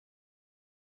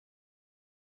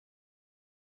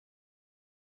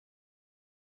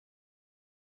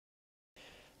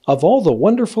Of all the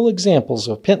wonderful examples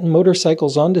of Penton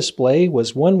motorcycles on display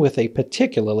was one with a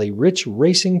particularly rich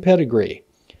racing pedigree.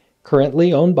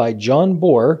 Currently owned by John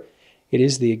Bohr, it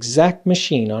is the exact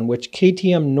machine on which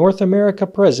KTM North America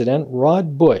President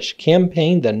Rod Bush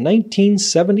campaigned the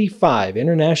 1975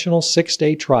 International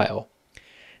Six-Day Trial.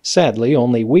 Sadly,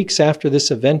 only weeks after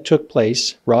this event took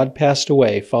place, Rod passed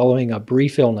away following a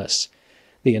brief illness.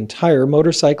 The entire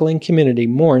motorcycling community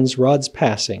mourns Rod's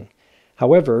passing.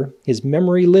 However, his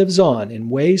memory lives on in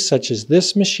ways such as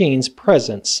this machine's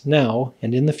presence now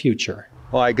and in the future.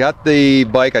 Well, I got the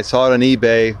bike, I saw it on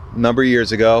eBay a number of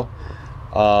years ago.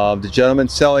 The gentleman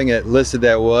selling it listed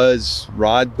that was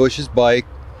Rod Bush's bike,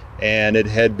 and it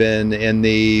had been in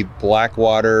the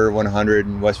Blackwater 100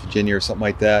 in West Virginia or something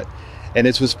like that. And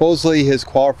it was supposedly his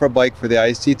qualified bike for the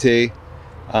ISDT.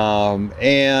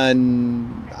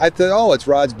 And I thought, oh, it's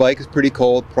Rod's bike, it's pretty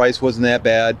cool, price wasn't that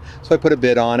bad. So I put a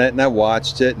bid on it and I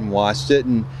watched it,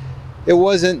 and it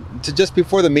wasn't to just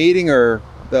before the meeting or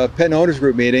the Penton Owners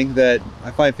Group meeting that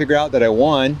I finally figured out that I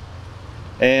won.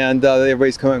 And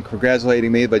everybody's coming and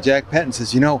congratulating me, but Jack Penton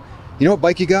says, you know what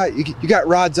bike you got? You got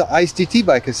Rod's ISDT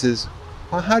bike. I says,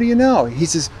 well, how do you know? He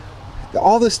says,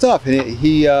 all this stuff. And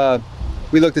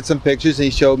we looked at some pictures and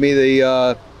he showed me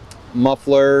the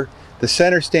muffler. The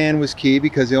center stand was key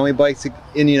because the only bikes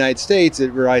in the United States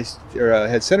that were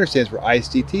had center stands were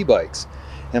ISDT bikes.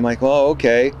 And I'm like, well,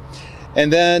 okay.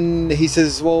 And then he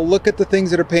says, well, look at the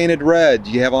things that are painted red.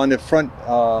 You have on the front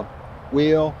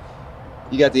wheel,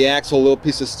 you got the axle, a little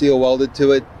piece of steel welded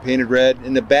to it, painted red.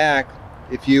 In the back,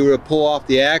 if you were to pull off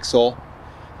the axle,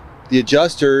 the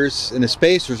adjusters and the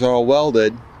spacers are all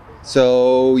welded.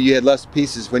 So you had less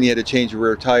pieces when you had to change the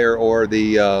rear tire or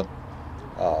the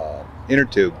inner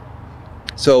tube.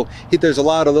 So there's a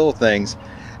lot of little things.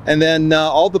 And then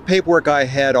all the paperwork I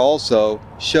had also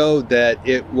showed that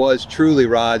it was truly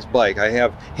Rod's bike. I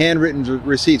have handwritten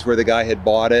receipts where the guy had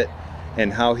bought it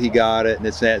and how he got it and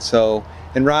this and that. So,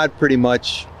 and Rod pretty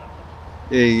much,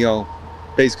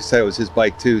 basically said it was his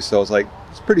bike too. So I was like,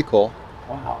 it's pretty cool.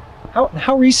 Wow.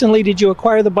 How recently did you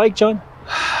acquire the bike, John?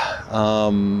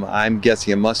 I'm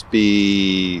guessing it must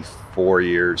be 4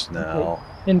 years now. Okay.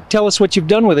 And tell us what you've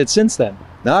done with it since then.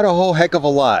 Not a whole heck of a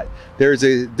lot. There's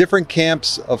different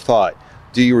camps of thought.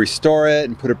 Do you restore it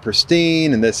and put it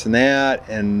pristine and this and that?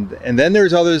 And then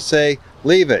there's others say,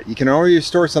 leave it. You can only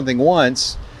restore something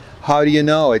once. How do you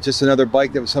know? It's just another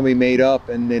bike that somebody made up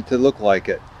and to look like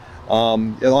it.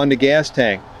 On the gas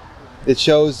tank, it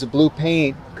shows the blue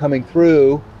paint coming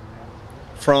through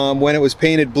from when it was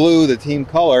painted blue, the team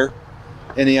color,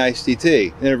 in the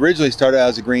ISDT. And it originally started out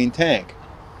as a green tank.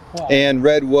 Wow. And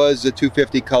red was the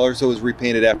 250 color, so it was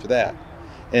repainted after that.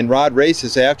 And Rod raced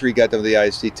this after he got done with the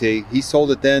ISDT. He sold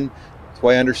it then, to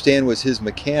what I understand was his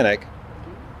mechanic.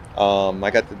 I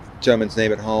got the gentleman's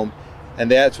name at home, and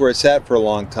that's where it sat for a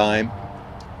long time.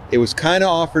 It was kind of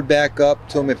offered back up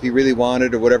to him if he really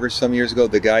wanted or whatever some years ago.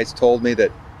 The guys told me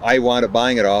that I wound up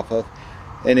buying it off of,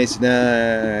 and they said,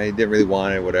 nah, he didn't really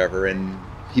want it, whatever. And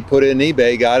he put it in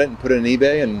eBay, got it and put it in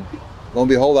eBay, and lo and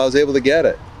behold, I was able to get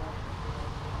it.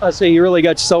 So you really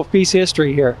got yourself a piece of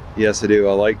history here. Yes, I do.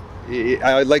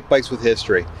 I like bikes with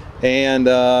history. And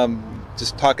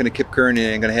just talking to Kip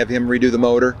Kearney, I'm going to have him redo the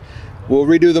motor. We'll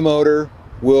redo the motor.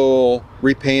 We'll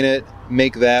repaint it,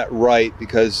 make that right,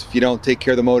 because if you don't take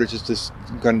care of the motor, it's just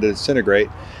going to disintegrate.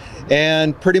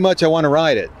 And pretty much I want to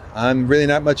ride it. I'm really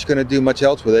not much going to do much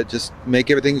else with it. Just make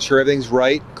sure everything's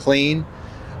right, clean,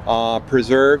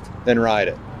 preserved, then ride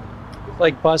it.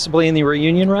 Like possibly in the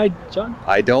reunion ride, John?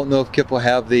 I don't know if Kip will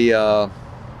have the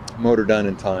motor done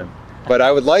in time, but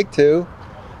I would like to.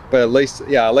 But at least,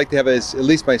 yeah, I'd like to have at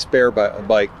least my spare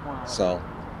bike. Wow. So.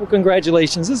 Well,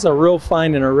 congratulations. This is a real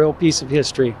find and a real piece of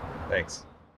history. Thanks.